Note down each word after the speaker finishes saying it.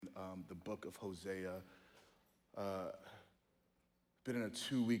the book of Hosea. Been in a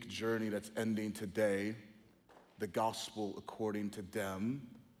 2-week journey that's ending today, the gospel according to them,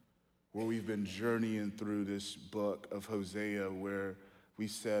 where we've been journeying through this book of Hosea, where we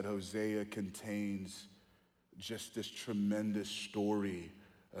said Hosea contains just this tremendous story.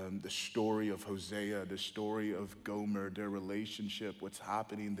 The story of Hosea, the story of Gomer, their relationship, what's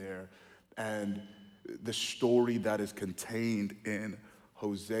happening there, and the story that is contained in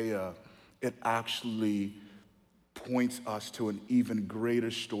Hosea, it actually points us to an even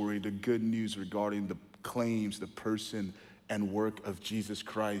greater story, the good news regarding the claims, the person and work of Jesus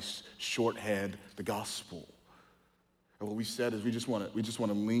Christ, shorthand, the gospel. And what we said is we just want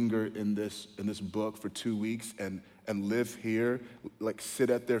to linger in this book for 2 weeks and live here, like sit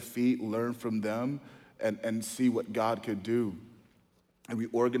at their feet, learn from them, and see what God could do. And we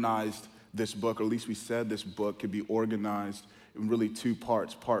organized this book, or at least we said this book could be organized in really 2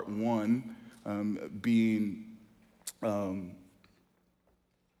 parts. Part 1 being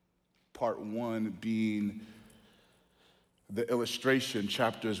the illustration,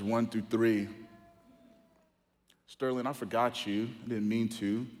 chapters 1 through 3. Sterling, I forgot you. I didn't mean to.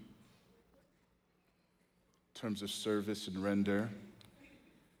 In terms of service and render.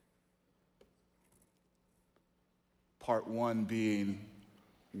 Part 1 being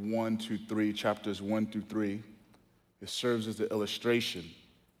 1 to 3, chapters 1 through 3. It serves as the illustration.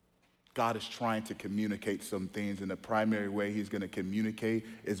 God is trying to communicate some things, and the primary way he's going to communicate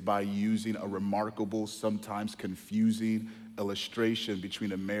is by using a remarkable, sometimes confusing illustration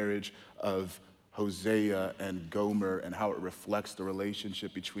between a marriage of Hosea and Gomer and how it reflects the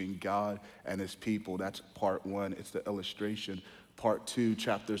relationship between God and his people. That's part 1. It's the illustration. Part 2,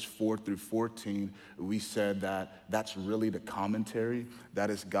 chapters 4 through 14, we said that that's really the commentary. That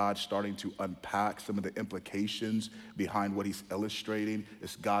is God starting to unpack some of the implications behind what he's illustrating.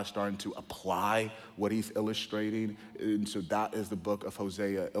 It's God starting to apply what he's illustrating. And so that is the book of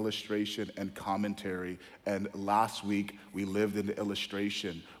Hosea, illustration and commentary. And last week, we lived in the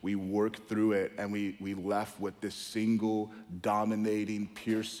illustration. We worked through it, and we left with this single, dominating,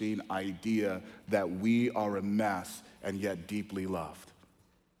 piercing idea that we are a mess and yet deeply loved.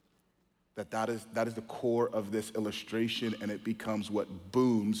 That is the core of this illustration, and it becomes what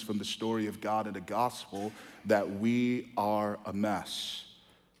booms from the story of God and the gospel, that we are a mess.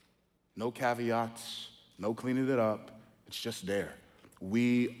 No caveats, no cleaning it up, it's just there.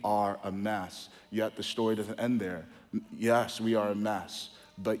 We are a mess, yet the story doesn't end there. Yes, we are a mess,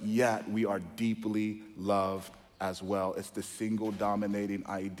 but yet we are deeply loved as well. It's the single dominating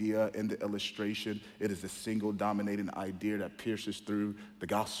idea in the illustration. It is the single dominating idea that pierces through the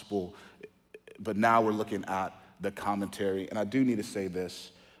gospel. But now we're looking at the commentary. And I do need to say this.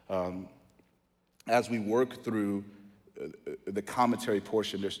 As we work through the commentary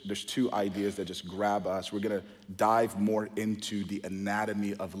portion, there's 2 ideas that just grab us. We're going to dive more into the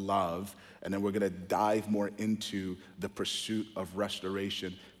anatomy of love, and then we're going to dive more into the pursuit of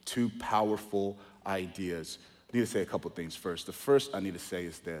restoration. 2 powerful ideas. I need to say a couple things first. The first I need to say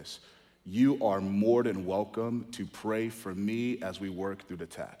is this. You are more than welcome to pray for me as we work through the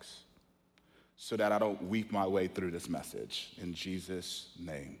text so that I don't weep my way through this message. In Jesus'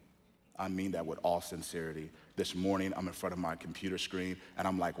 name. I mean that with all sincerity. This morning, I'm in front of my computer screen, and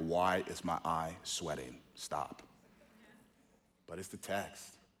I'm like, why is my eye sweating? Stop. But it's the text.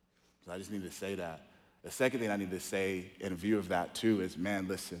 So I just need to say that. The second thing I need to say in view of that, too, is, man,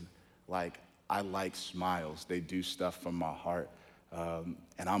 listen, I like smiles. They do stuff from my heart. And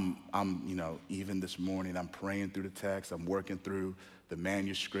I'm even this morning, I'm praying through the text. I'm working through the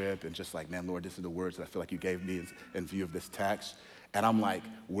manuscript and just like, man, Lord, this is the words that I feel like you gave me in view of this text. And I'm like,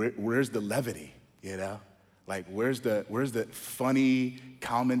 where's the levity, Like, where's the funny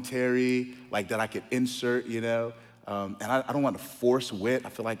commentary, like, that I could insert, And I don't want to force wit. I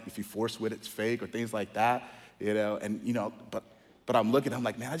feel like if you force wit, it's fake or things like that, And, but I'm looking, I'm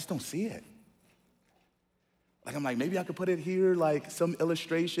like, man, I just don't see it. Like, I'm like, maybe I could put it here, like some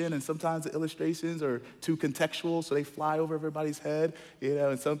illustration, and sometimes the illustrations are too contextual, so they fly over everybody's head,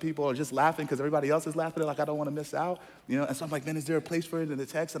 and some people are just laughing because everybody else is laughing. They're like, I don't want to miss out, and so I'm like, man, is there a place for it in the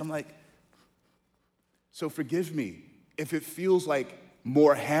text? And I'm like, so forgive me if it feels like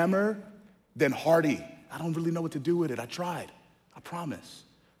more hammer than hearty. I don't really know what to do with it. I tried, I promise.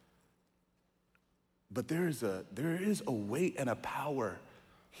 But there is a weight and a power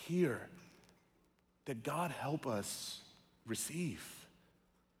here that God help us receive.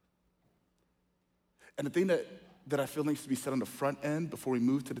 And the thing that I feel needs to be said on the front end before we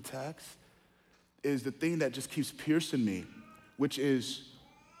move to the text is the thing that just keeps piercing me, which is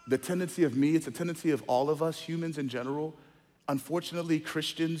the tendency of me, it's a tendency of all of us humans in general, unfortunately,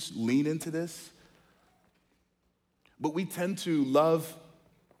 Christians lean into this, but we tend to love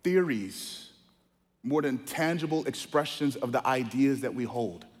theories more than tangible expressions of the ideas that we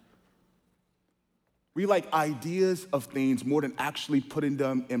hold. We like ideas of things more than actually putting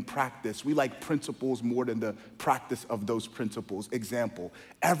them in practice. We like principles more than the practice of those principles. Example,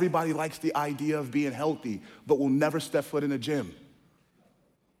 everybody likes the idea of being healthy, but will never step foot in a gym.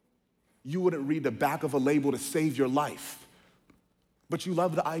 You wouldn't read the back of a label to save your life, but you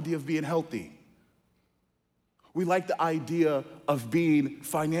love the idea of being healthy. We like the idea of being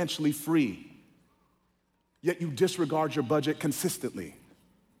financially free, yet you disregard your budget consistently.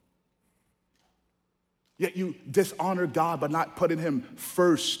 Yet you dishonor God by not putting him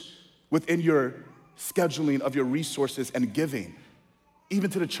first within your scheduling of your resources and giving. Even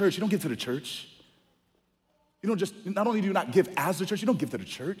to the church, you don't give to the church. You don't just, not only do you not give as the church, you don't give to the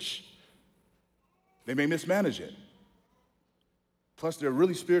church. They may mismanage it. Plus, they're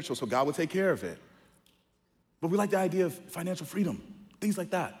really spiritual, so God will take care of it. But we like the idea of financial freedom, things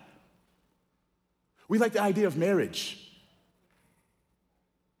like that. We like the idea of marriage.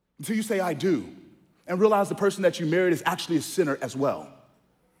 Until you say, I do, and realize the person that you married is actually a sinner as well.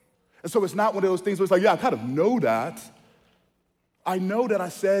 And so it's not one of those things where it's like, yeah, I kind of know that. I know that I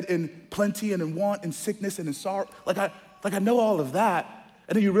said in plenty and in want and sickness and in sorrow. Like I know all of that.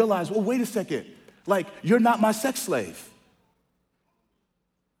 And then you realize, well, wait a second. Like, you're not my sex slave.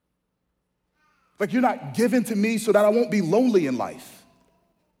 Like, you're not given to me so that I won't be lonely in life.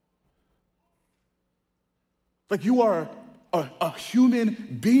 Like, you are a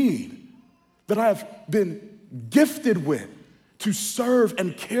human being that I have been gifted with to serve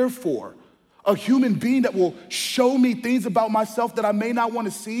and care for. A human being that will show me things about myself that I may not want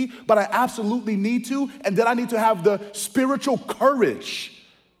to see, but I absolutely need to, and that I need to have the spiritual courage,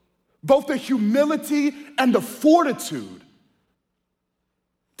 both the humility and the fortitude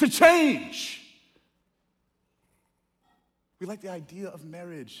to change. We like the idea of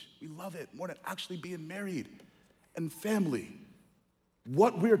marriage. We love it more than actually being married and family.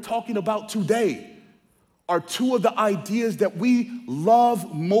 What we're talking about today are two of the ideas that we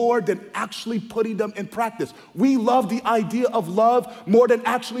love more than actually putting them in practice. We love the idea of love more than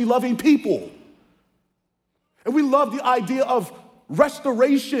actually loving people. And we love the idea of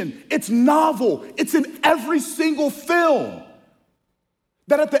restoration. It's novel. It's in every single film.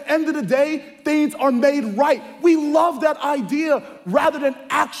 That at the end of the day, things are made right. We love that idea rather than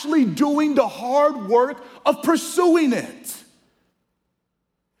actually doing the hard work of pursuing it.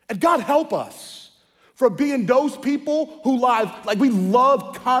 And God help us for being those people who we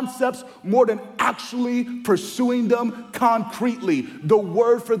love concepts more than actually pursuing them concretely. The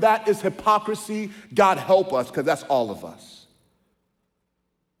word for that is hypocrisy. God help us, because that's all of us.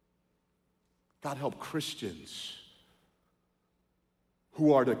 God help Christians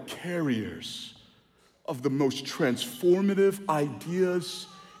who are the carriers of the most transformative ideas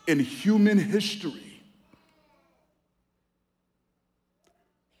in human history,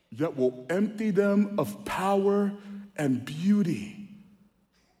 yet will empty them of power and beauty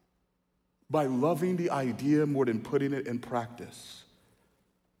by loving the idea more than putting it in practice.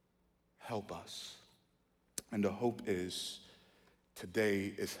 Help us. And the hope is,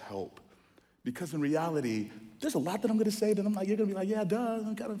 today is help. Because in reality, there's a lot that I'm gonna say that I'm like, you're gonna be like, yeah, duh,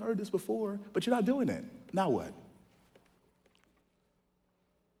 I've kind of heard this before, but you're not doing it. Now what?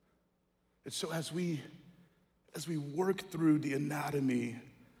 And so as we work through the anatomy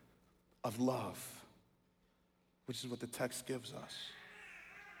of love, which is what the text gives us,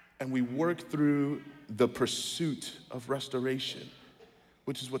 and we work through the pursuit of restoration,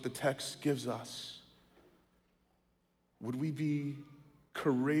 which is what the text gives us, would we be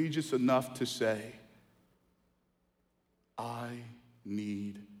courageous enough to say, I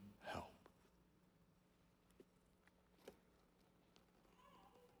need help?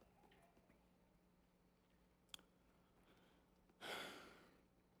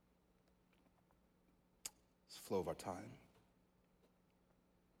 It's the flow of our time.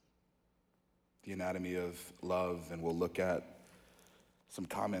 The anatomy of love, and we'll look at some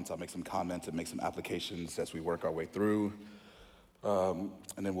comments. I'll make some comments and make some applications as we work our way through. And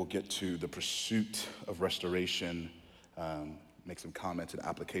then we'll get to the pursuit of restoration, make some comments and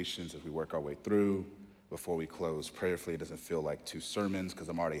applications as we work our way through. Before we close, prayerfully, it doesn't feel like two sermons because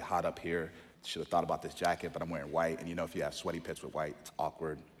I'm already hot up here. Should have thought about this jacket, but I'm wearing white. And you know, if you have sweaty pits with white, it's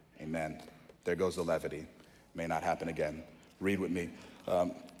awkward. Amen. There goes the levity. May not happen again. Read with me.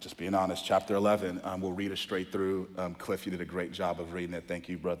 Just being honest, chapter 11, we'll read it straight through. Cliff, you did a great job of reading it. Thank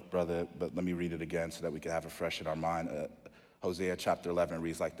you, brother. But let me read it again so that we can have it fresh in our mind. Hosea chapter 11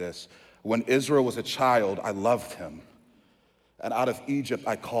 reads like this. When Israel was a child, I loved him. and out of Egypt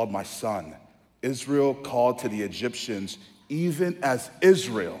I called my son. Israel called to the Egyptians, even as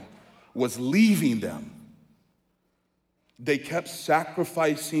Israel was leaving them. They kept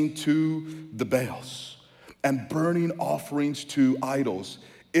sacrificing to the Baals and burning offerings to idols.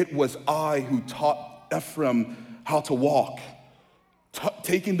 It was I who taught Ephraim how to walk,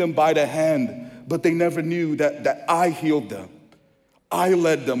 taking them by the hand, but they never knew that I healed them. I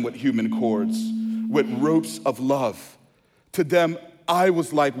led them with human cords, with ropes of love. To them, I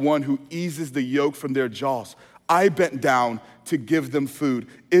was like one who eases the yoke from their jaws. I bent down to give them food.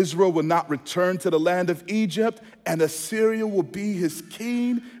 Israel will not return to the land of Egypt, and Assyria will be his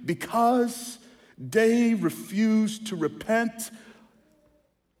king because they refused to repent.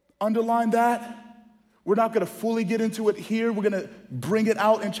 Underline that. We're not going to fully get into it here. We're going to bring it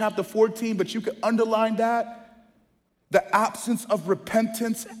out in chapter 14, but you can underline that. The absence of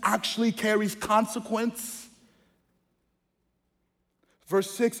repentance actually carries consequence. Verse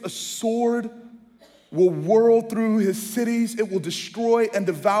 6, a sword will whirl through his cities. It will destroy and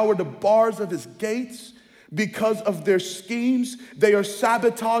devour the bars of his gates. Because of their schemes, they are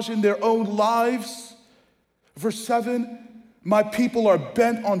sabotaging their own lives. Verse 7, my people are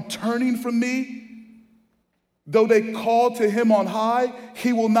bent on turning from me. Though they call to him on high,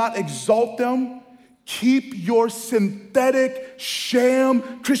 he will not exalt them. Keep your synthetic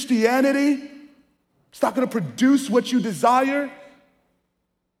sham Christianity. It's not going to produce what you desire.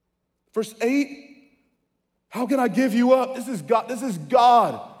 Verse 8, how can I give you up? This is God. This is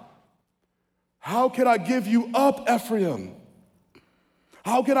God. How can I give you up, Ephraim?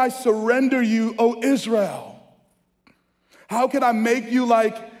 How can I surrender you, O Israel? How can I make you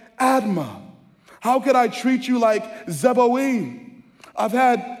like Admah? How can I treat you like Zeboim? I've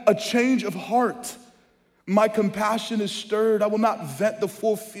had a change of heart. My compassion is stirred. I will not vent the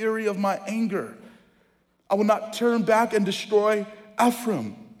full fury of my anger. I will not turn back and destroy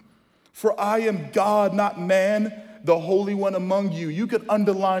Ephraim. For I am God, not man, the Holy One among you. You could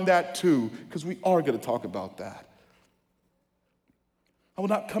underline that too, because we are going to talk about that. I will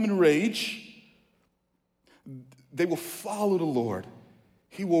not come in rage. They will follow the Lord.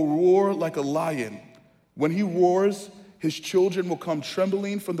 He will roar like a lion. When he roars, his children will come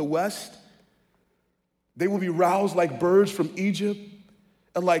trembling from the west. They will be roused like birds from Egypt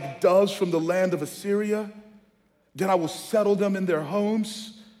and like doves from the land of Assyria. Then I will settle them in their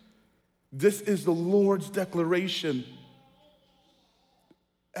homes. This is the Lord's declaration.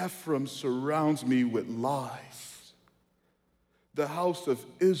 Ephraim surrounds me with lies, the house of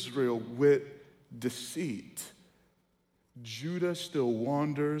Israel with deceit. Judah still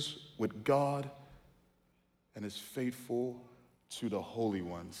wanders with God and is faithful to the holy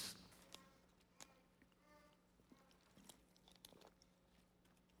ones.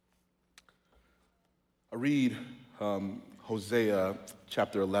 I read Hosea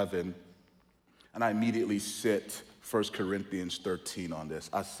chapter 11, and I immediately sit 1 Corinthians 13 on this.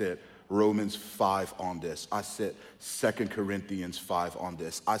 I sit Romans 5 on this. I sit 2 Corinthians 5 on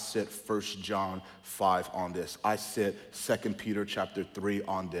this. I sit 1 John 5 on this. I sit 2 Peter chapter 3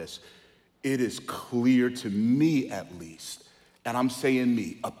 on this. It is clear to me, at least, and I'm saying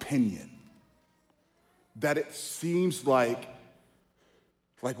me, opinion, that it seems like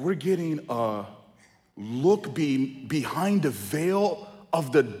we're getting a look behind the veil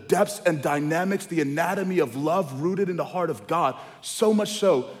of the depths and dynamics, the anatomy of love rooted in the heart of God, so much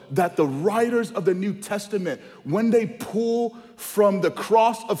so that the writers of the New Testament, when they pull from the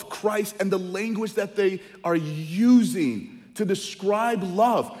cross of Christ and the language that they are using to describe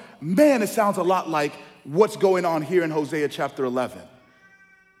love, man, it sounds a lot like what's going on here in Hosea chapter 11.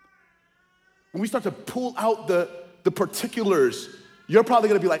 When we start to pull out the particulars, you're probably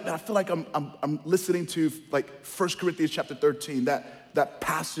going to be like, man, I feel like I'm listening to like 1 Corinthians chapter 13, that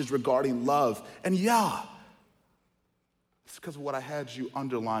passage regarding love. And yeah, it's because of what I had you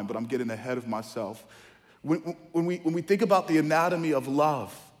underline, but I'm getting ahead of myself. When we think about the anatomy of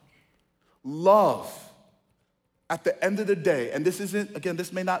love, at the end of the day, and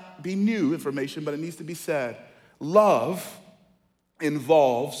this may not be new information, but it needs to be said, love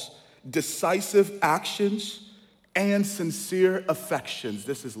involves decisive actions and sincere affections.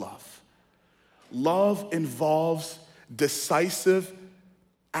 This is love. Love involves decisive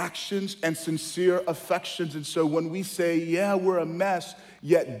actions and sincere affections. And so when we say, yeah, we're a mess,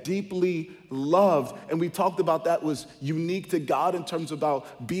 yet deeply loved, and we talked about that was unique to God in terms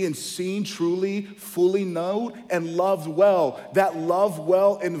about being seen truly, fully known, and loved well. That love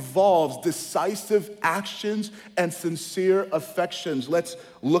well involves decisive actions and sincere affections. Let's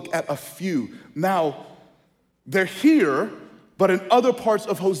look at a few. Now, they're here, But in other parts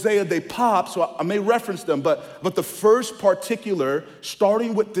of Hosea, they pop, so I may reference them, but the first particular,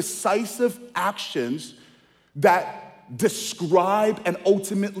 starting with decisive actions that describe and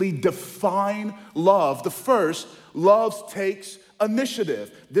ultimately define love. The first, love takes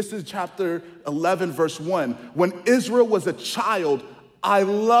initiative. This is chapter 11, verse 1. When Israel was a child, I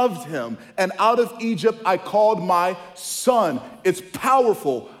loved him, and out of Egypt I called my son. It's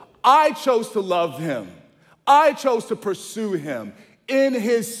powerful. I chose to love him. I chose to pursue him. In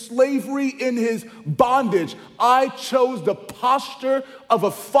his slavery, in his bondage, I chose the posture of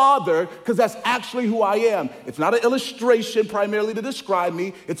a father because that's actually who I am. It's not an illustration primarily to describe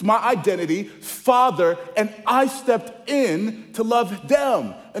me. It's my identity, father, and I stepped in to love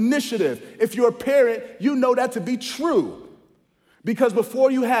them. Initiative. If you're a parent, you know that to be true. Because before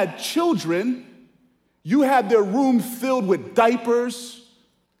you had children, you had their room filled with diapers,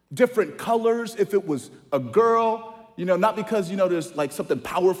 different colors. If it was a girl, not because, there's like something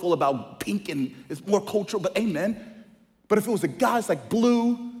powerful about pink and it's more cultural, but amen. But if it was a guy, it's like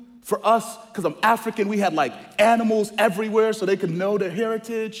blue. For us, because I'm African, we had like animals everywhere so they could know their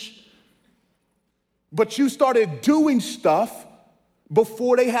heritage. But you started doing stuff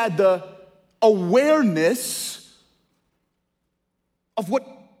before they had the awareness of what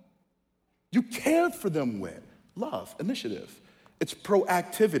you cared for them with. Love, initiative. It's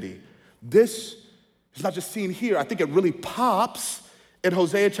proactivity. This is not just seen here. I think it really pops in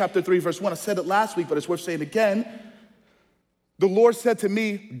Hosea chapter 3, verse 1. I said it last week, but it's worth saying again. The Lord said to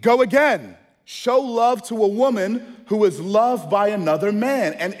me, go again. Show love to a woman who is loved by another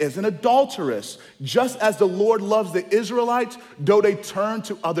man and is an adulteress, just as the Lord loves the Israelites, though they turn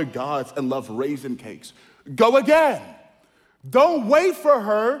to other gods and love raisin cakes. Go again. Don't wait for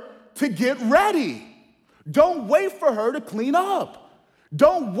her to get ready. Don't wait for her to clean up.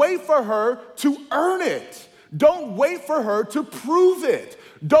 Don't wait for her to earn it. Don't wait for her to prove it.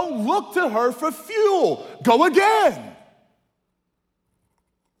 Don't look to her for fuel. Go again.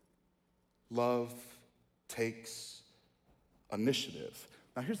 Love takes initiative.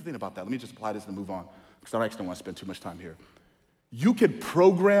 Now, here's the thing about that. Let me just apply this and move on, because I actually don't want to spend too much time here. You can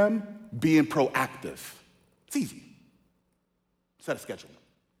program being proactive. It's easy. Set a schedule.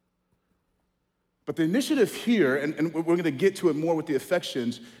 But the initiative here, and we're going to get to it more with the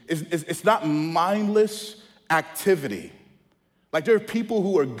affections, is it's not mindless activity. Like there are people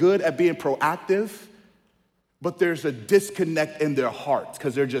who are good at being proactive, but there's a disconnect in their hearts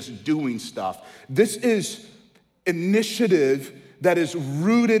because they're just doing stuff. This is initiative that is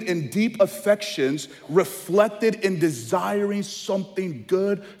rooted in deep affections, reflected in desiring something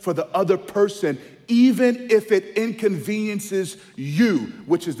good for the other person, even if it inconveniences you,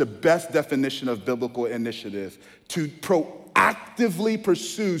 which is the best definition of biblical initiative, to proactively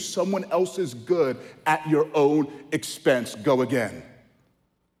pursue someone else's good at your own expense. Go again.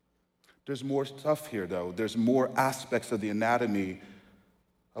 There's more stuff here, though. There's more aspects of the anatomy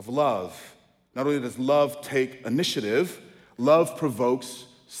of love. Not only does love take initiative, love provokes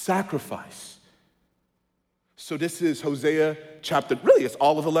sacrifice. So this is Hosea chapter, really it's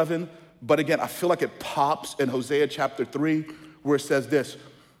all of 11, but again, I feel like it pops in Hosea chapter 3 where it says this.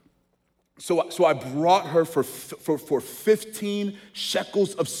 So I brought her for 15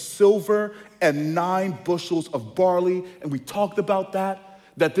 shekels of silver and 9 bushels of barley, and we talked about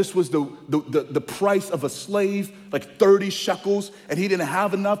that this was the price of a slave, like 30 shekels, and he didn't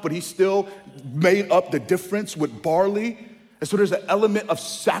have enough, but he still made up the difference with barley. And so there's an element of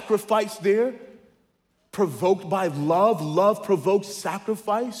sacrifice there, provoked by love. Love provokes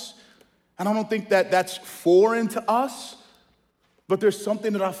sacrifice. And I don't think that that's foreign to us, but there's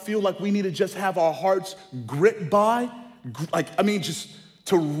something that I feel like we need to just have our hearts gripped by, just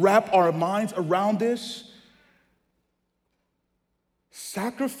to wrap our minds around this.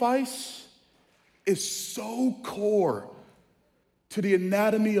 Sacrifice is so core to the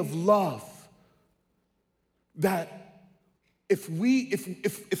anatomy of love that if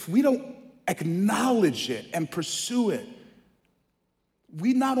we don't acknowledge it and pursue it,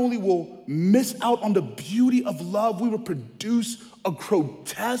 we not only will miss out on the beauty of love, we will produce a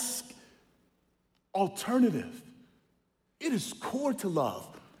grotesque alternative. It is core to love.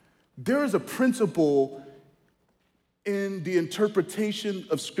 There is a principle in the interpretation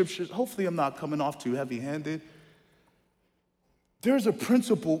of scriptures. Hopefully I'm not coming off too heavy-handed. There's a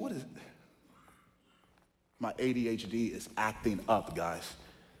principle, what is it? My ADHD is acting up, guys.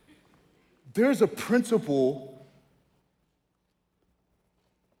 There's a principle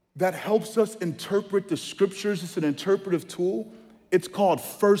that helps us interpret the scriptures. It's an interpretive tool. It's called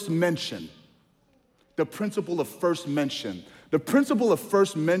first mention. The principle of first mention. The principle of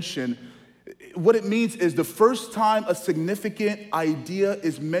first mention what it means is the first time a significant idea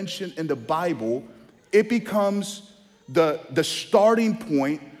is mentioned in the Bible, it becomes the starting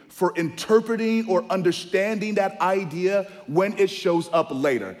point for interpreting or understanding that idea when it shows up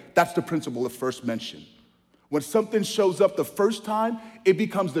later. That's the principle of first mention. When something shows up the first time, it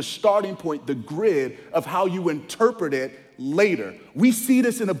becomes the starting point, the grid of how you interpret it later. We see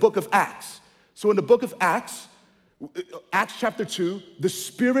this in the book of Acts. So in the book of Acts chapter 2, the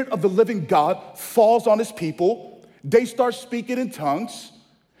Spirit of the living God falls on his people. They start speaking in tongues.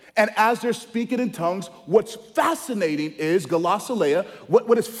 And as they're speaking in tongues, what's fascinating is, glossolalia,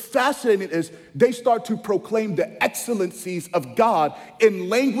 what is fascinating is they start to proclaim the excellencies of God in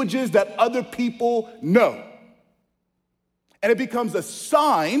languages that other people know. And it becomes a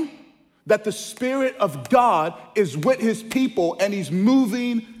sign that the Spirit of God is with his people and he's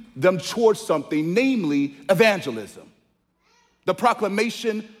moving them towards something, namely evangelism, the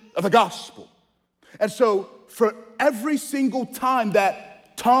proclamation of the gospel. And so for every single time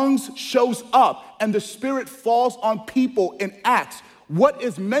that tongues shows up and the Spirit falls on people in Acts, what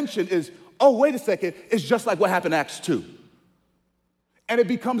is mentioned is, oh, wait a second, it's just like what happened in Acts 2. And it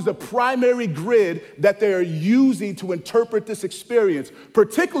becomes the primary grid that they're using to interpret this experience,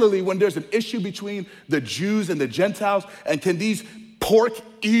 particularly when there's an issue between the Jews and the Gentiles, and can these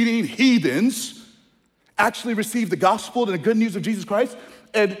pork-eating heathens actually receive the gospel and the good news of Jesus Christ?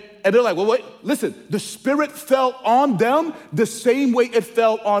 And they're like, well, wait, listen, the Spirit fell on them the same way it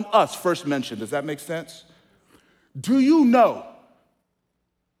fell on us, first mentioned. Does that make sense? Do you know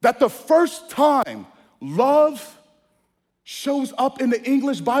that the first time love shows up in the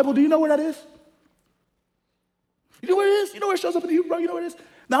English Bible, do you know where that is? You know where it is? You know where it shows up in the Hebrew? You know where it is?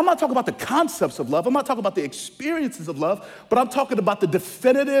 Now, I'm not talking about the concepts of love. I'm not talking about the experiences of love, but I'm talking about the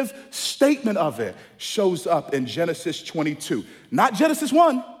definitive statement of it. Shows up in Genesis 22. Not Genesis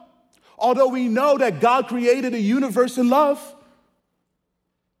 1, although we know that God created a universe in love.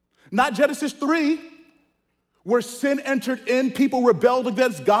 Not Genesis 3, where sin entered in, people rebelled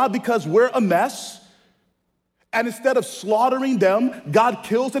against God because we're a mess. And instead of slaughtering them, God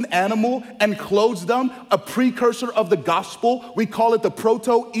kills an animal and clothes them, a precursor of the gospel. We call it the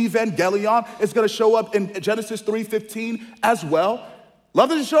proto-evangelion. It's going to show up in Genesis 3:15 as well. Love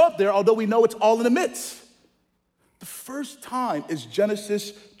doesn't show up there, although we know it's all in the midst. The first time is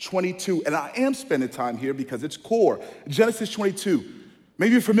Genesis 22, and I am spending time here because it's core. Genesis 22.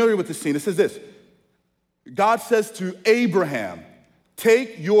 Maybe you're familiar with the scene. It says this. God says to Abraham,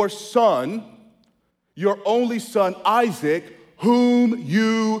 take your son, your only son, Isaac, whom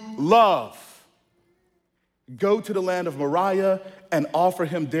you love. Go to the land of Moriah and offer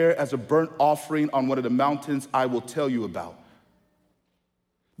him there as a burnt offering on one of the mountains I will tell you about.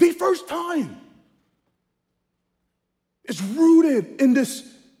 The first time is rooted in this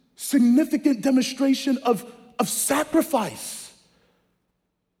significant demonstration of sacrifice.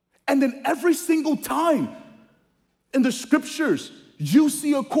 And then every single time in the scriptures, you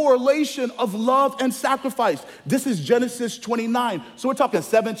see a correlation of love and sacrifice. This is Genesis 29. So we're talking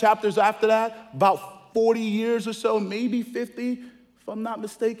 7 chapters after that, about 40 years or so, maybe 50, if I'm not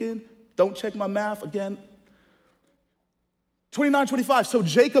mistaken. Don't check my math again. 29, 25. So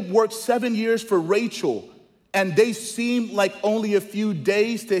Jacob worked 7 years for Rachel, and they seemed like only a few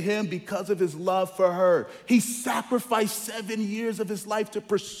days to him because of his love for her. He sacrificed 7 years of his life to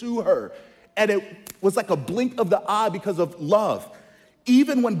pursue her, and it was like a blink of the eye because of love.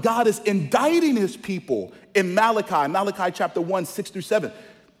 Even when God is indicting his people in Malachi chapter 1, 6-7,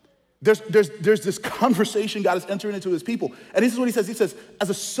 there's this conversation God is entering into his people. And this is what he says. He says,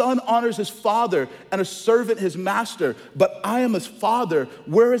 as a son honors his father and a servant his master, but I am his father,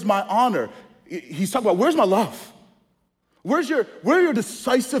 where is my honor? He's talking about, where's my love? Where are your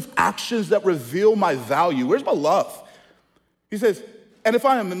decisive actions that reveal my value? Where's my love? He says, and if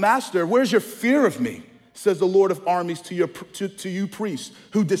I am a master, where's your fear of me? Says the Lord of armies to you priests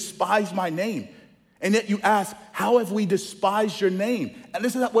who despise my name. And yet you ask, how have we despised your name? And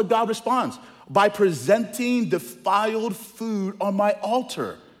this is what God responds. By presenting defiled food on my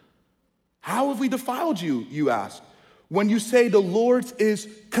altar. How have we defiled you, you ask? When you say the Lord's is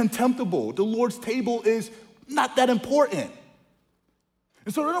contemptible, the Lord's table is not that important.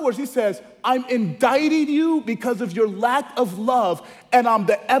 And so in other words, he says, I'm indicting you because of your lack of love, and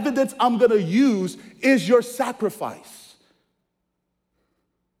the evidence I'm going to use is your sacrifice.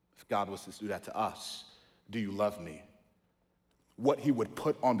 If God was to do that to us, do you love me? What he would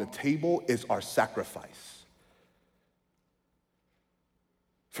put on the table is our sacrifice.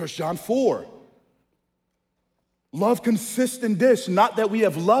 1 John 4. Love consists in this, not that we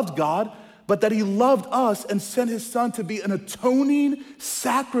have loved God, but that he loved us and sent his son to be an atoning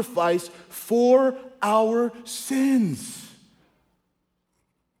sacrifice for our sins.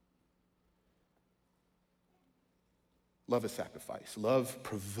 Love is sacrifice. Love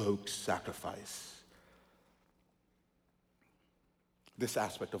provokes sacrifice. This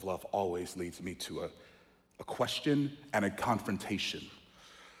aspect of love always leads me to a question and a confrontation.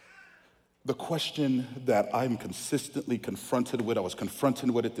 The question that I'm consistently confronted with, I was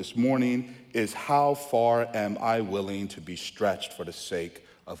confronted with it this morning, is how far am I willing to be stretched for the sake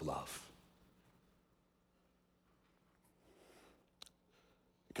of love?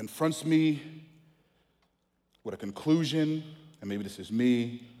 It confronts me with a conclusion, and maybe this is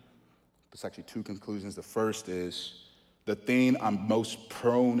me. There's actually two conclusions. The first is the thing I'm most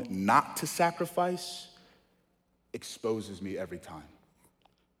prone not to sacrifice exposes me every time.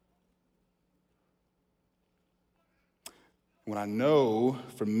 When I know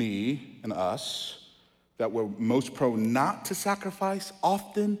for me and us that we're most prone not to sacrifice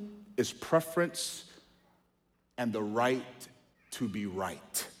often is preference and the right to be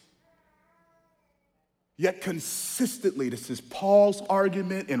right. Yet consistently, this is Paul's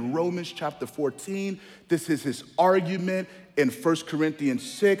argument in Romans chapter 14. This is his argument in 1 Corinthians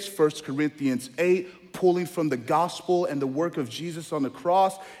 6, 1 Corinthians 8, pulling from the gospel and the work of Jesus on the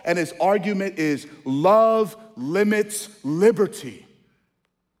cross. And his argument is love limits liberty.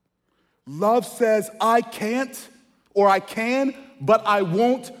 Love says, I can't or I can, but I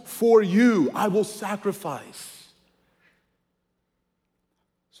won't for you. I will sacrifice.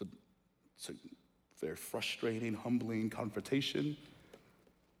 Very frustrating, humbling confrontation.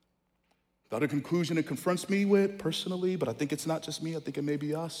 The other conclusion it confronts me with personally, but I think it's not just me, I think it may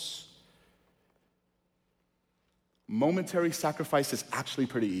be us. Momentary sacrifice is actually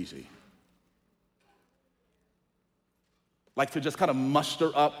pretty easy. Like to just kind of muster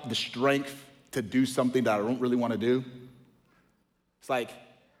up the strength to do something that I don't really want to do. It's like,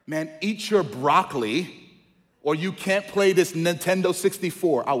 man, eat your broccoli or you can't play this Nintendo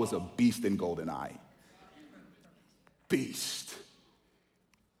 64. I was a beast in GoldenEye. Beast.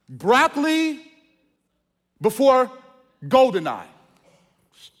 Broccoli before GoldenEye.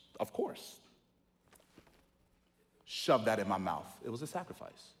 Of course. Shove that in my mouth. It was a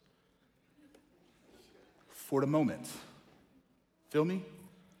sacrifice. For the moment. Feel me?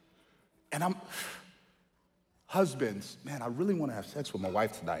 And husbands, man, I really want to have sex with my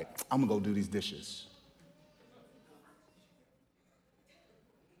wife tonight. I'm gonna go do these dishes.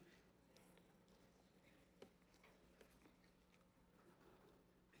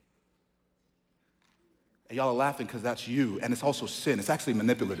 And y'all are laughing because that's you, and it's also sin. It's actually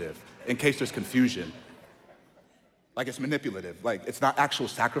manipulative, in case there's confusion. Like it's manipulative. Like it's not actual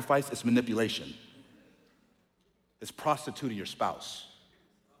sacrifice, it's manipulation. It's prostituting your spouse.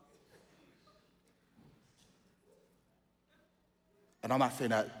 And I'm not saying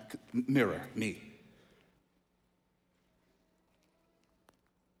that nearer, me.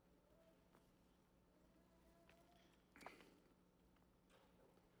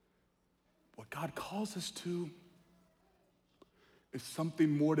 What God calls us to is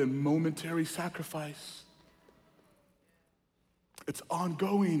something more than momentary sacrifice. It's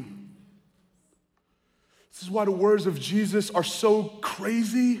ongoing. This is why the words of Jesus are so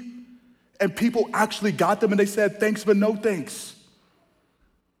crazy, and people actually got them and they said, thanks but no thanks.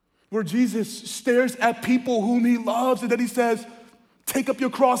 Where Jesus stares at people whom he loves and then he says, take up your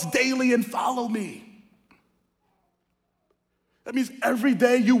cross daily and follow me. That means every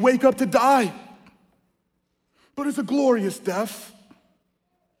day you wake up to die. But it's a glorious death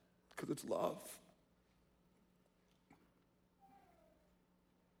because it's love.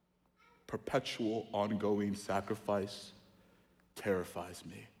 Perpetual, ongoing sacrifice terrifies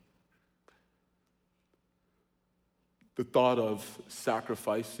me. The thought of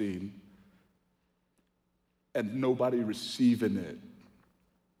sacrificing and nobody receiving it.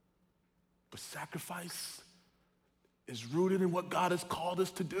 But sacrifice is rooted in what God has called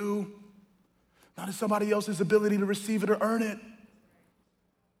us to do, not in somebody else's ability to receive it or earn it.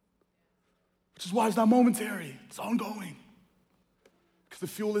 Which is why it's not momentary, it's ongoing. Because the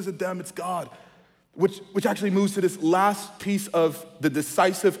fuel isn't them, it's God. Which actually moves to this last piece of the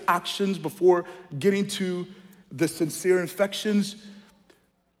decisive actions before getting to the sincere infections.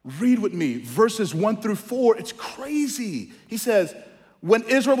 Read with me, verses 1-4, it's crazy. He says, when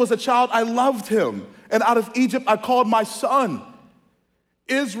Israel was a child, I loved him, and out of Egypt I called my son.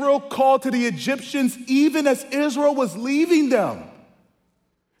 Israel called to the Egyptians even as Israel was leaving them.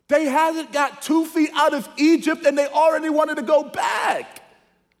 They hadn't got 2 feet out of Egypt and they already wanted to go back.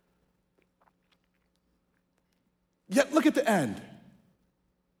 Yet look at the end.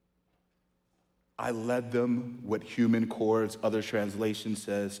 I led them with human cords. Other translation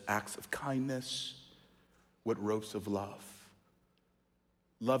says acts of kindness with ropes of love.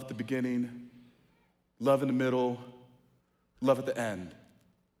 Love at the beginning, love in the middle, love at the end.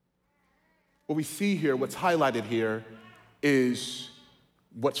 What we see here, what's highlighted here, is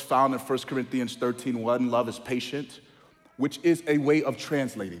what's found in 1 Corinthians 13:1, love is patient, which is a way of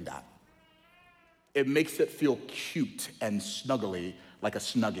translating that. It makes it feel cute and snuggly, like a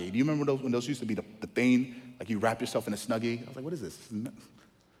Snuggie. Do you remember when those used to be the thing? Like you wrap yourself in a Snuggie? I was like, what is this? Like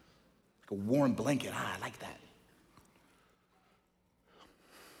a warm blanket. I like that.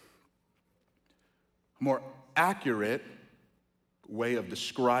 A more accurate way of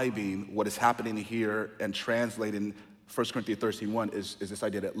describing what is happening here and translating 1 Corinthians 13:1 is this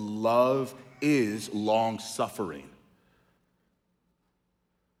idea that love is long-suffering.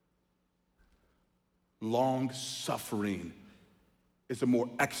 Long-suffering is a more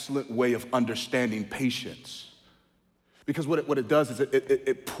excellent way of understanding patience. Because what it does is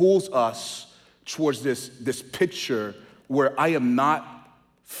it pulls us towards this picture where I am not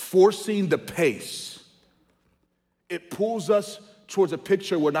forcing the pace. It pulls us towards a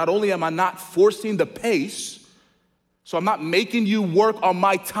picture where not only am I not forcing the pace, so I'm not making you work on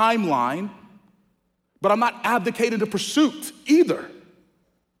my timeline, but I'm not abdicating the pursuit either.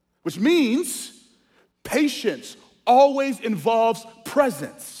 Which means patience always involves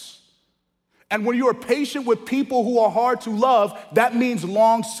presence. And when you are patient with people who are hard to love, that means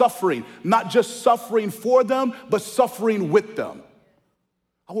long suffering. Not just suffering for them, but suffering with them.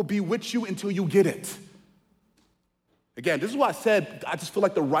 I will be with you until you get it. Again, this is why I said, I just feel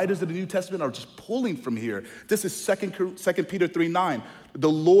like the writers of the New Testament are just pulling from here. This is 2 Peter 3:9. The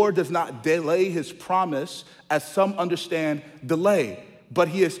Lord does not delay his promise, as some understand delay, but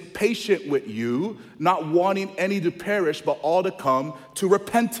he is patient with you, not wanting any to perish, but all to come to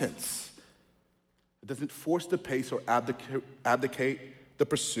repentance. It doesn't force the pace or abdicate the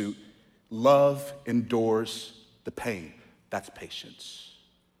pursuit. Love endures the pain. That's patience.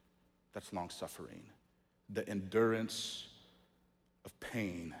 That's long suffering. The endurance of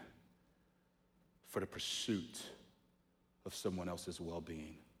pain for the pursuit of someone else's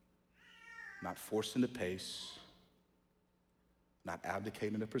well-being. Not forcing the pace, not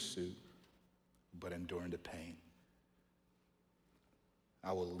abdicating the pursuit, but enduring the pain.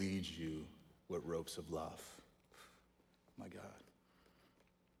 I will lead you with ropes of love. My God.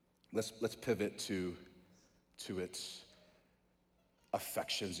 Let's pivot to its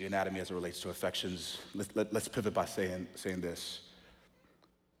affections, the anatomy as it relates to affections. Let's pivot by saying this.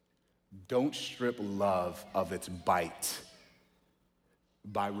 Don't strip love of its bite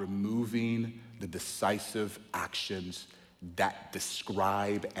by removing the decisive actions that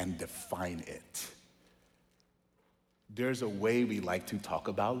describe and define it. There's a way we like to talk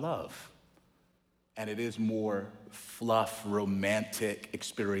about love, and it is more fluff, romantic,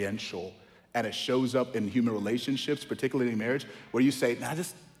 experiential. And it shows up in human relationships, particularly in marriage, where you say, I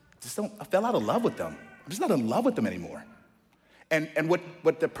fell out of love with them. I'm just not in love with them anymore. And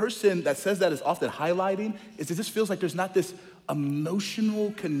what the person that says that is often highlighting is it just feels like there's not this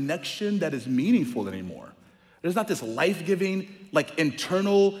emotional connection that is meaningful anymore. There's not this life-giving, like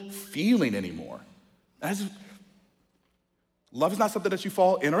internal feeling anymore. Love is not something that you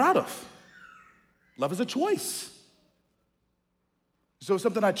fall in or out of. Love is a choice. So it's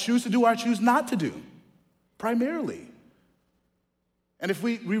something I choose to do or I choose not to do, primarily. And if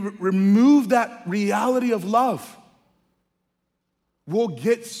we remove that reality of love, we'll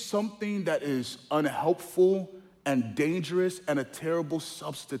get something that is unhelpful and dangerous and a terrible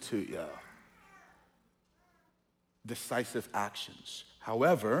substitute, yeah. Decisive actions.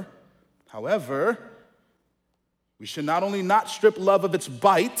 However, we should not only not strip love of its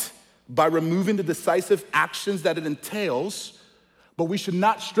bite by removing the decisive actions that it entails, but we should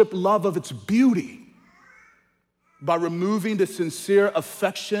not strip love of its beauty by removing the sincere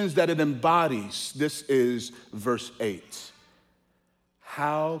affections that it embodies. This is verse 8.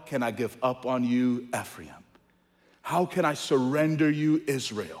 How can I give up on you, Ephraim? How can I surrender you,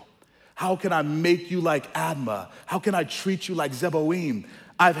 Israel? How can I make you like Admah? How can I treat you like Zeboim?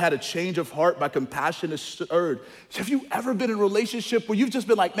 I've had a change of heart, my compassion is stirred. Have you ever been in a relationship where you've just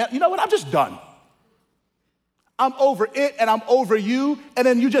been like, man, you know what, I'm just done. I'm over it and I'm over you, and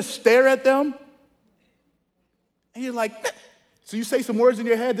then you just stare at them, and you're like, meh. So you say some words in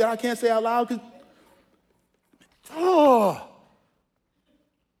your head that I can't say out loud, because, I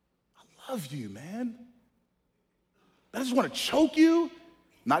love you, man. I just want to choke you.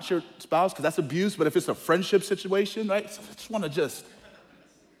 Not your spouse, because that's abuse, but if it's a friendship situation, right? So I just want to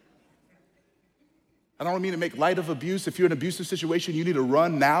I don't mean to make light of abuse. If you're in an abusive situation, you need to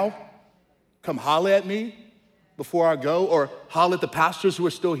run now. come holler at me before I go, or holler at the pastors who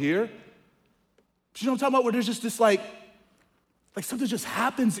are still here. But you know what I'm talking about? Where there's just this like something just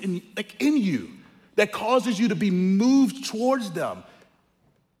happens in you that causes you to be moved towards them.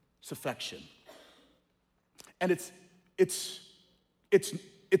 It's affection. And it's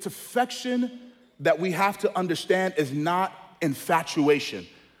affection that we have to understand is not infatuation.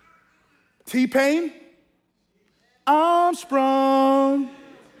 T-Pain, I'm sprung.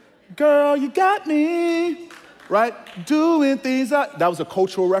 Girl, you got me. Right? Doing things that was a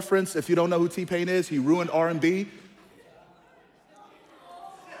cultural reference. If you don't know who T-Pain is, he ruined R&B.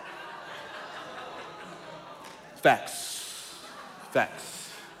 Facts.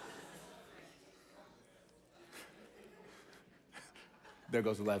 There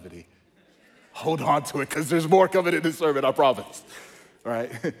goes the levity. Hold on to it, because there's more coming in this sermon, I promise. All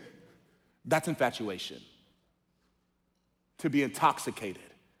right? That's infatuation. To be intoxicated.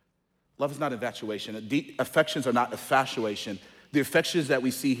 Love is not infatuation. Affections are not infatuation. The affections that we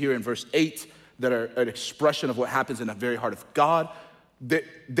see here in verse 8 that are an expression of what happens in the very heart of God,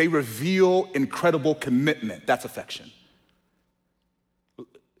 they reveal incredible commitment. That's affection.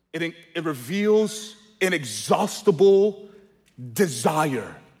 It reveals inexhaustible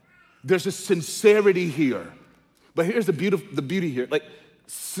desire. There's a sincerity here. But here's the beauty here. Like,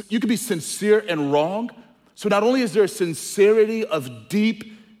 you can be sincere and wrong. So not only is there a sincerity of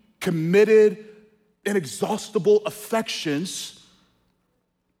deep, committed, inexhaustible affections,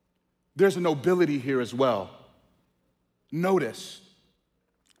 there's a nobility here as well. Notice,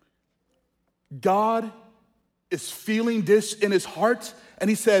 God is feeling this in his heart, and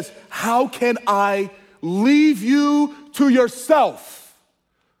he says, how can I leave you to yourself?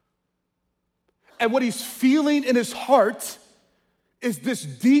 And what he's feeling in his heart is this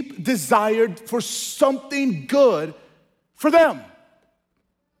deep desire for something good for them.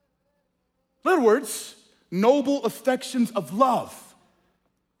 In other words, noble affections of love,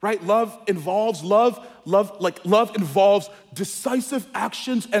 right? Love involves decisive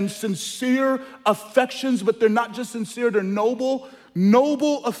actions and sincere affections, but they're not just sincere, they're noble.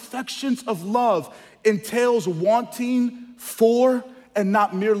 Noble affections of love entails wanting for and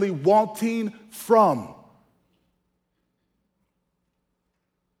not merely wanting from.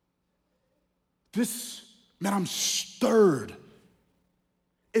 This, man, I'm stirred.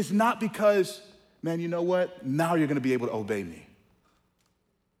 It's not because, man, you know what? Now you're going to be able to obey me.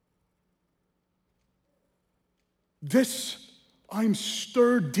 This, I'm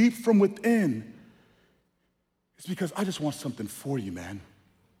stirred deep from within. It's because I just want something for you, man.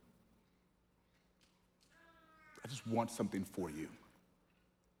 I just want something for you.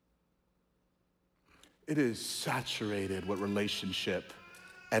 It is saturated with relationship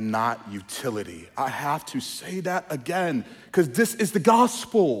and not utility. I have to say that again, because this is the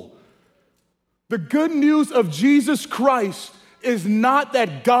gospel. The good news of Jesus Christ is not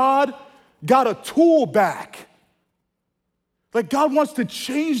that God got a tool back. Like, God wants to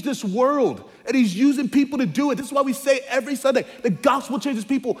change this world, and he's using people to do it. This is why we say every Sunday, the gospel changes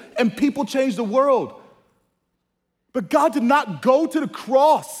people, and people change the world. But God did not go to the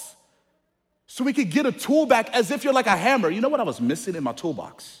cross so we could get a tool back as if you're like a hammer. You know what I was missing in my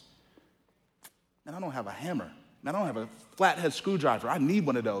toolbox? Man, I don't have a hammer. Man, I don't have a flathead screwdriver. I need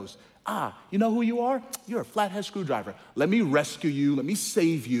one of those. You know who you are? You're a flathead screwdriver. Let me rescue you. Let me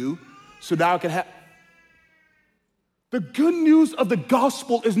save you so now I can have... The good news of the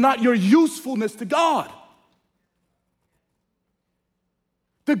gospel is not your usefulness to God.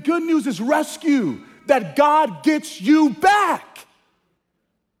 The good news is rescue, that God gets you back.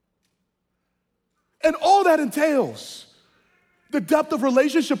 And all that entails the depth of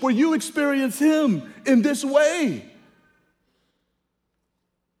relationship where you experience him in this way.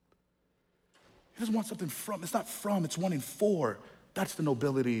 He doesn't want something from, it's not from, it's wanting for. That's the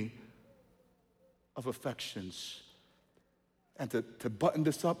nobility of affections. And to button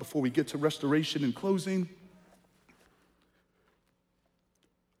this up before we get to restoration and closing,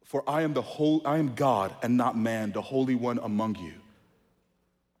 for I am God and not man, the Holy One among you.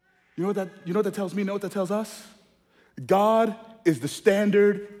 You know what that tells me? You know what that tells us? God is the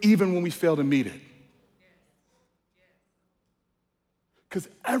standard even when we fail to meet it. Because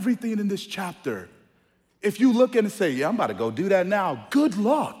everything in this chapter, if you look at it and say, yeah, I'm about to go do that now, good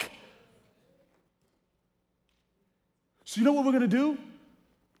luck. So you know what we're going to do?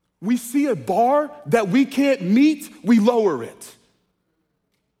 We see a bar that we can't meet, we lower it.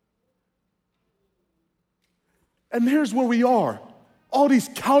 And here's where we are. All these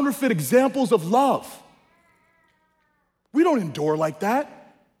counterfeit examples of love. We don't endure like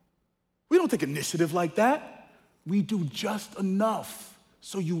that. We don't take initiative like that. We do just enough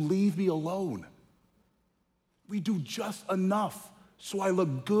so you leave me alone. We do just enough so I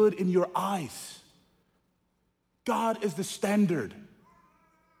look good in your eyes. God is the standard,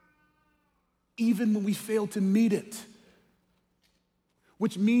 even when we fail to meet it,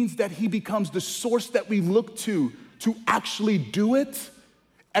 which means that he becomes the source that we look to actually do it,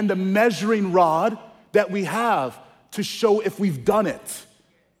 and the measuring rod that we have to show if we've done it.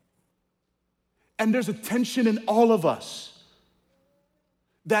 And there's a tension in all of us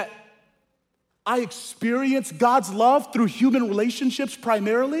that I experience God's love through human relationships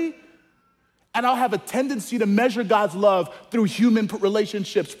primarily, and I'll have a tendency to measure God's love through human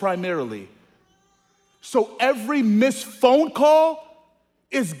relationships primarily. So every missed phone call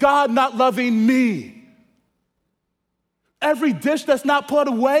is God not loving me. Every dish that's not put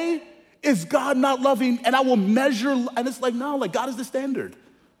away is God not loving, and I will measure, and it's like, no, like God is the standard.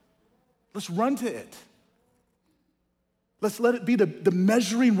 Let's run to it. Let's let it be the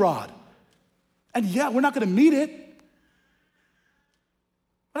measuring rod. And yeah, we're not gonna meet it.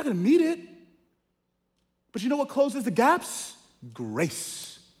 We're not gonna meet it. But you know what closes the gaps?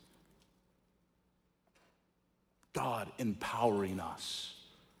 Grace. God empowering us,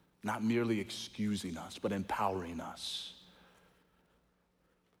 not merely excusing us, but empowering us.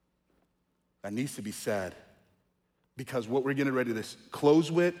 That needs to be said, because what we're getting ready to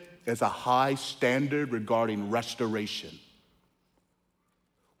close with is a high standard regarding restoration.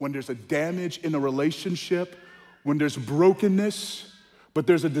 When there's a damage in a relationship, when there's brokenness, but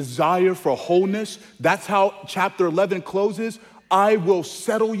there's a desire for wholeness, that's how chapter 11 closes. I will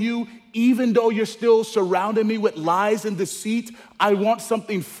settle you, even though you're still surrounding me with lies and deceit. I want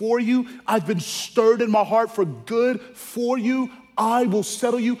something for you. I've been stirred in my heart for good for you. I will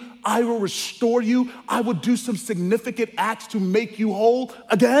settle you. I will restore you. I will do some significant acts to make you whole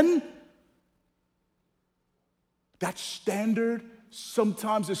again. That standard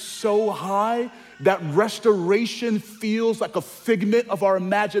sometimes is so high that restoration feels like a figment of our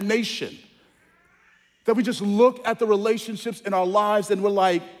imagination. That we just look at the relationships in our lives and we're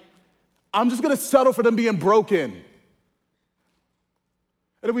like, I'm just gonna settle for them being broken. And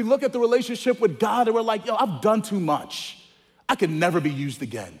then we look at the relationship with God and we're like, yo, I've done too much. I can never be used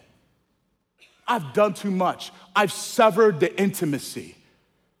again. I've done too much. I've severed the intimacy.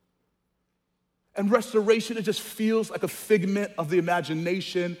 And restoration, it just feels like a figment of the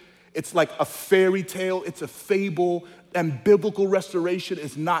imagination. It's like a fairy tale, it's a fable, and biblical restoration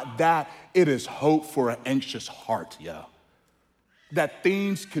is not that. It is hope for an anxious heart, yeah. That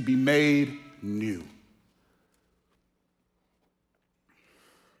things could be made new.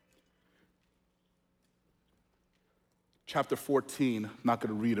 Chapter 14, I'm not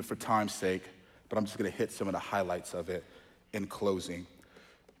gonna read it for time's sake, but I'm just gonna hit some of the highlights of it in closing,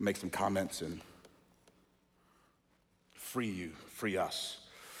 make some comments and free us.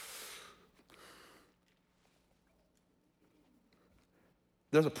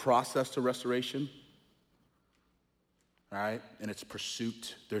 There's a process to restoration, right? And its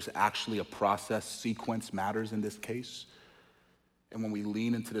pursuit. There's actually a process. Sequence matters in this case. And when we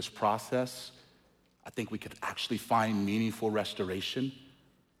lean into this process, I think we could actually find meaningful restoration.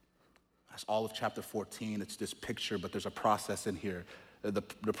 That's all of chapter 14. It's this picture, but there's a process in here. The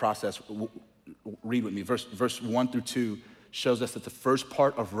process, read with me. Verse 1 through 2 shows us that the first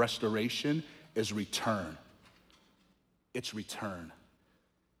part of restoration is return. It's return.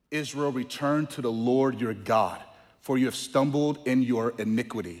 Israel, return to the Lord your God, for you have stumbled in your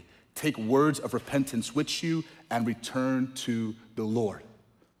iniquity. Take words of repentance with you and return to the Lord.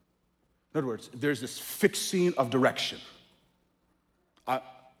 In other words, there's this fixing of direction. I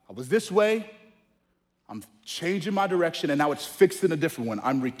was this way, I'm changing my direction, and now it's fixed in a different one.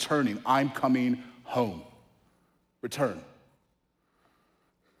 I'm returning, I'm coming home. Return.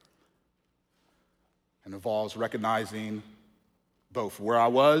 And involves recognizing both where I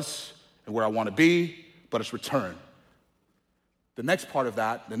was and where I want to be, but it's return. The next part of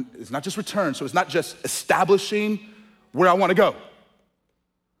that is not just return, so it's not just establishing where I want to go.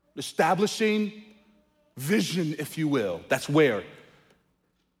 Establishing vision, if you will, that's where.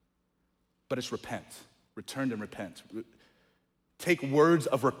 But it's repent, return and repent. Take words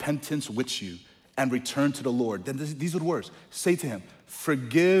of repentance with you and return to the Lord. Then these are the words. Say to him,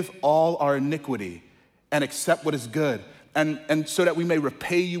 forgive all our iniquity and accept what is good. And so that we may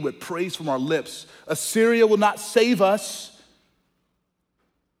repay you with praise from our lips. Assyria will not save us.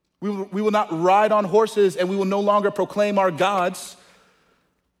 We will not ride on horses, and we will no longer proclaim our gods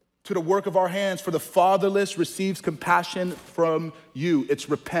to the work of our hands, for the fatherless receives compassion from you. It's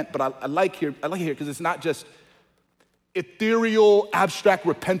repent, but I like here because it's not just ethereal, abstract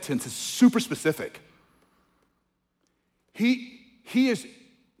repentance. It's super specific. He He is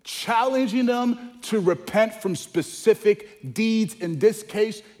challenging them to repent from specific deeds. In this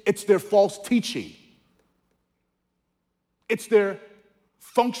case, it's their false teaching. It's their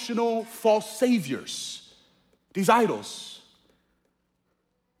functional false saviors, these idols.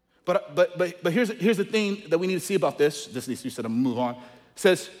 But here's the thing that we need to see about this. This needs to be said. I'm gonna move on. It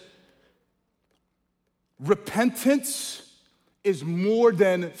says, repentance is more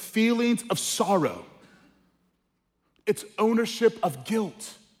than feelings of sorrow. It's ownership of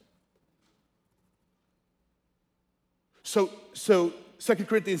guilt. So 2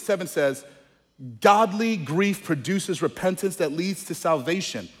 Corinthians 7 says, godly grief produces repentance that leads to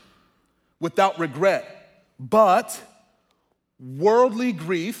salvation without regret. But worldly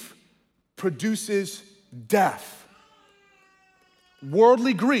grief produces death.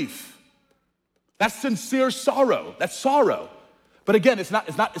 Worldly grief. That's sincere sorrow. That's sorrow. But again, it's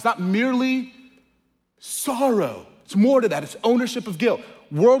not merely sorrow. It's more to that. It's ownership of guilt.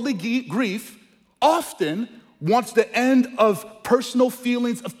 Worldly grief often wants the end of personal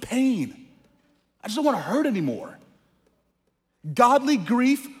feelings of pain. I just don't want to hurt anymore. Godly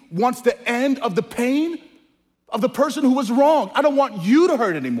grief wants the end of the pain of the person who was wrong. I don't want you to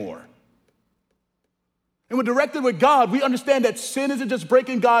hurt anymore. And when directed with God, we understand that sin isn't just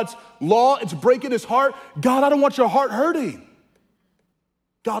breaking God's law, it's breaking his heart. God, I don't want your heart hurting.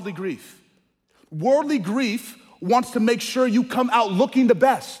 Godly grief. Worldly grief wants to make sure you come out looking the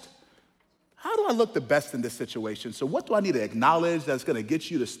best. How do I look the best in this situation? So what do I need to acknowledge that's gonna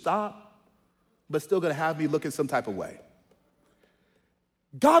get you to stop, but still gonna have me look in some type of way?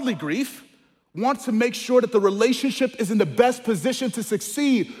 Godly grief wants to make sure that the relationship is in the best position to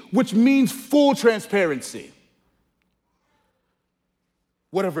succeed, which means full transparency.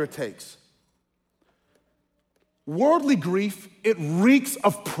 Whatever it takes. Worldly grief, it reeks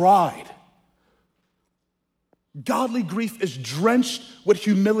of pride. Godly grief is drenched with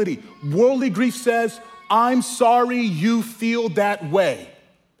humility. Worldly grief says, I'm sorry you feel that way.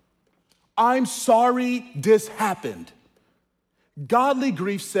 I'm sorry this happened. Godly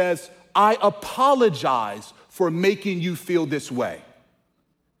grief says, I apologize for making you feel this way.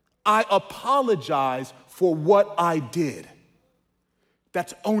 I apologize for what I did.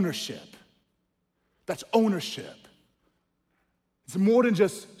 That's ownership. That's ownership. It's more than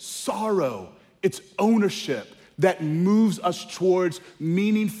just sorrow. It's ownership that moves us towards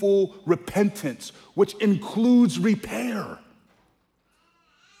meaningful repentance, which includes repair. Do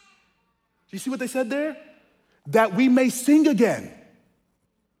you see what they said there? That we may sing again.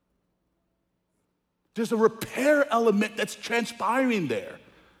 There's a repair element that's transpiring there.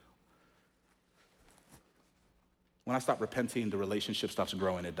 When I stop repenting, the relationship stops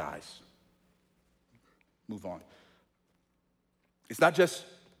growing, it dies. Move on. It's not just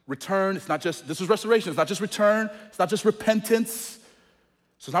return, this is restoration. It's not just return, it's not just repentance.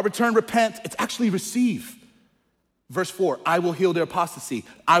 So it's not return, repent, it's actually receive. Verse 4, I will heal their apostasy.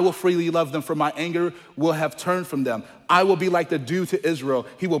 I will freely love them, for my anger will have turned from them. I will be like the dew to Israel.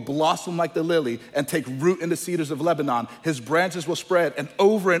 He will blossom like the lily and take root in the cedars of Lebanon. His branches will spread, and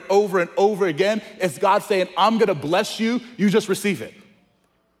over and over again, it's God saying, I'm gonna bless you, you just receive it.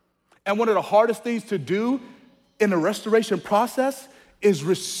 And one of the hardest things to do in the restoration process is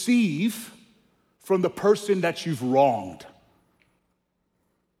receive from the person that you've wronged.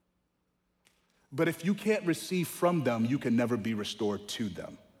 But if you can't receive from them, you can never be restored to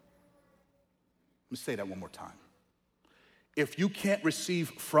them. Let me say that one more time. If you can't receive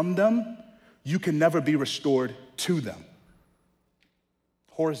from them, you can never be restored to them.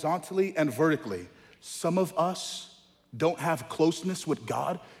 Horizontally and vertically, some of us don't have closeness with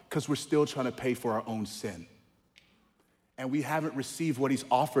God because we're still trying to pay for our own sin. And we haven't received what he's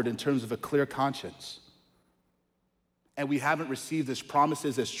offered in terms of a clear conscience. And we haven't received his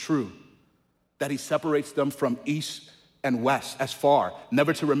promises as true, that he separates them from east and west as far,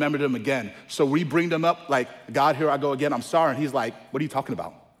 never to remember them again. So we bring them up like, God, here I go again, I'm sorry. And he's like, what are you talking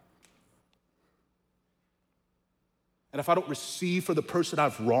about? And if I don't receive for the person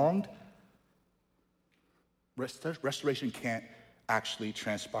I've wronged, restoration can't actually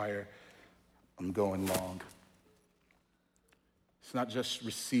transpire. I'm going long. It's not just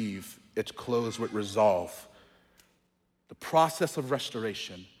receive, it's close with resolve. The process of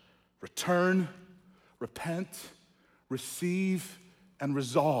restoration, return, repent, receive, and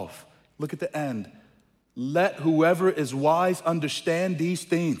resolve. Look at the end. Let whoever is wise understand these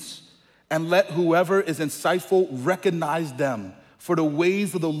things, and let whoever is insightful recognize them. For the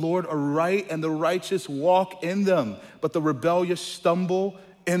ways of the Lord are right, and the righteous walk in them, but the rebellious stumble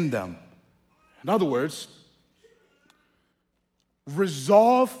in them. In other words,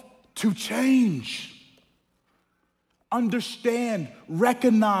 resolve to change. Understand,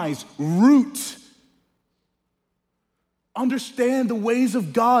 recognize, root. Understand the ways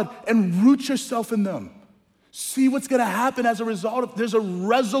of God and root yourself in them. See what's going to happen as a result. There's a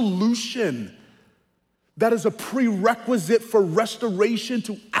resolution that is a prerequisite for restoration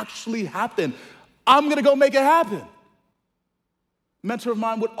to actually happen. I'm going to go make it happen. A mentor of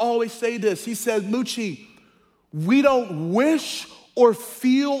mine would always say this. He says, Muche, we don't wish or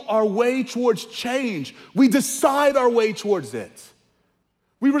feel our way towards change. We decide our way towards it.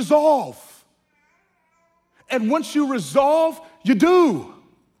 We resolve. And once you resolve, you do.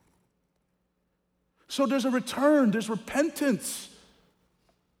 So there's a return, there's repentance,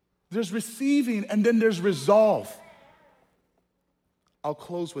 there's receiving, and then there's resolve. I'll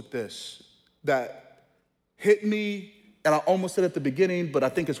close with this that hit me, and I almost said at the beginning, but I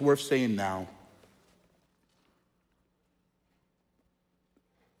think it's worth saying now.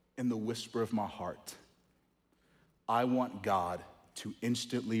 In the whisper of my heart, I want God to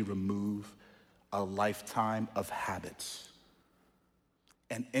instantly remove a lifetime of habits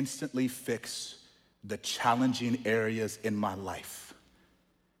and instantly fix the challenging areas in my life,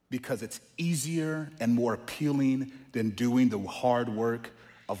 because it's easier and more appealing than doing the hard work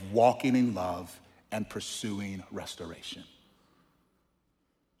of walking in love and pursuing restoration.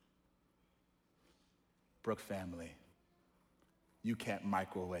 Brook family, you can't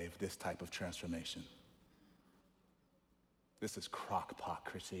microwave this type of transformation. This is crock pot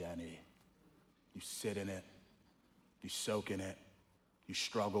Christianity. You sit in it, you soak in it, you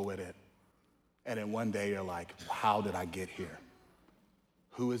struggle with it, and then one day you're like, how did I get here?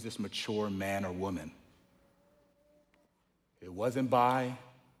 Who is this mature man or woman? It wasn't by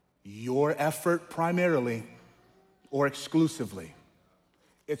your effort primarily or exclusively.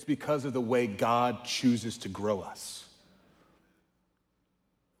 It's because of the way God chooses to grow us.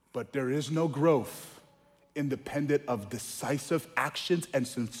 But there is no growth independent of decisive actions and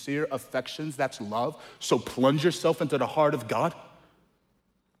sincere affections. That's love. So plunge yourself into the heart of God.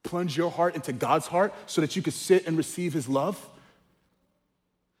 Plunge your heart into God's heart so that you can sit and receive his love.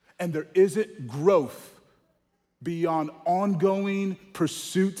 And there isn't growth beyond ongoing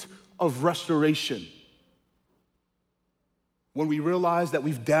pursuit of restoration. When we realize that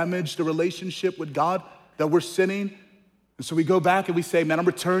we've damaged the relationship with God, that we're sinning, and so we go back and we say, man, I'm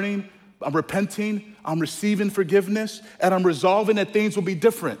returning, I'm repenting, I'm receiving forgiveness, and I'm resolving that things will be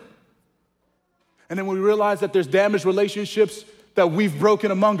different. And then when we realize that there's damaged relationships that we've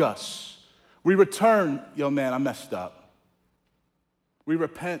broken among us, we return, yo man, I messed up. We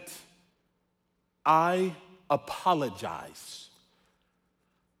repent. I apologize.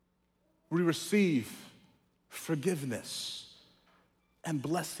 We receive forgiveness and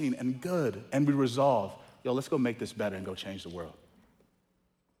blessing and good, and we resolve, yo, let's go make this better and go change the world.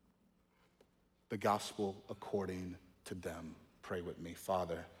 The gospel according to them. Pray with me.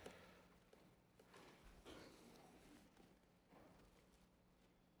 Father,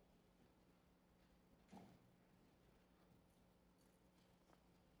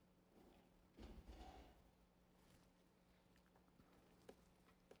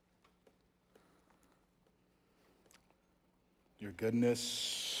 your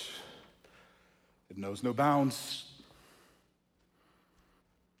goodness, it knows no bounds.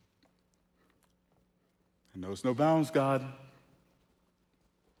 It knows no bounds, God.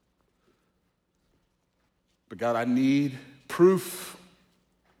 But God, I need proof.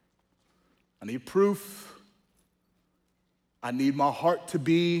 I need proof. I need my heart to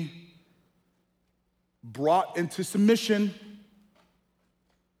be brought into submission.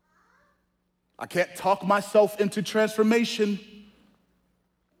 I can't talk myself into transformation.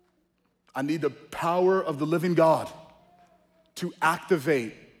 I need the power of the living God to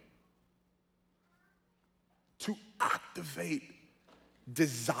activate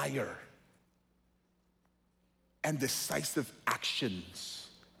desire and decisive actions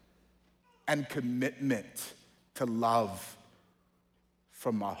and commitment to love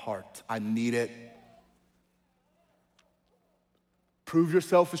from my heart. I need it. Prove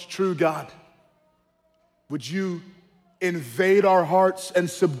yourself as true, God. Would you invade our hearts and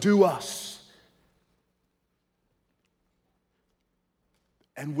subdue us?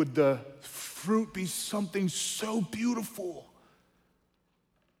 And would the fruit be something so beautiful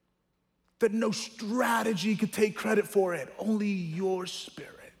that no strategy could take credit for it? Only your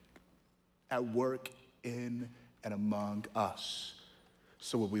Spirit at work in and among us.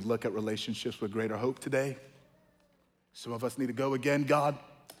 So when we look at relationships with greater hope today, some of us need to go again, God.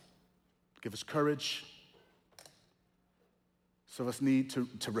 Give us courage. Some of us need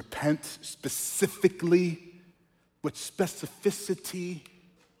to repent specifically, with specificity.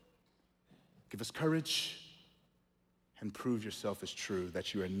 Give us courage. and prove yourself as true,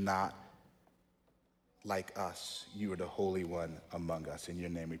 that you are not like us. You are the Holy One among us. In your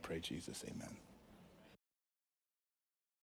name we pray, Jesus. Amen.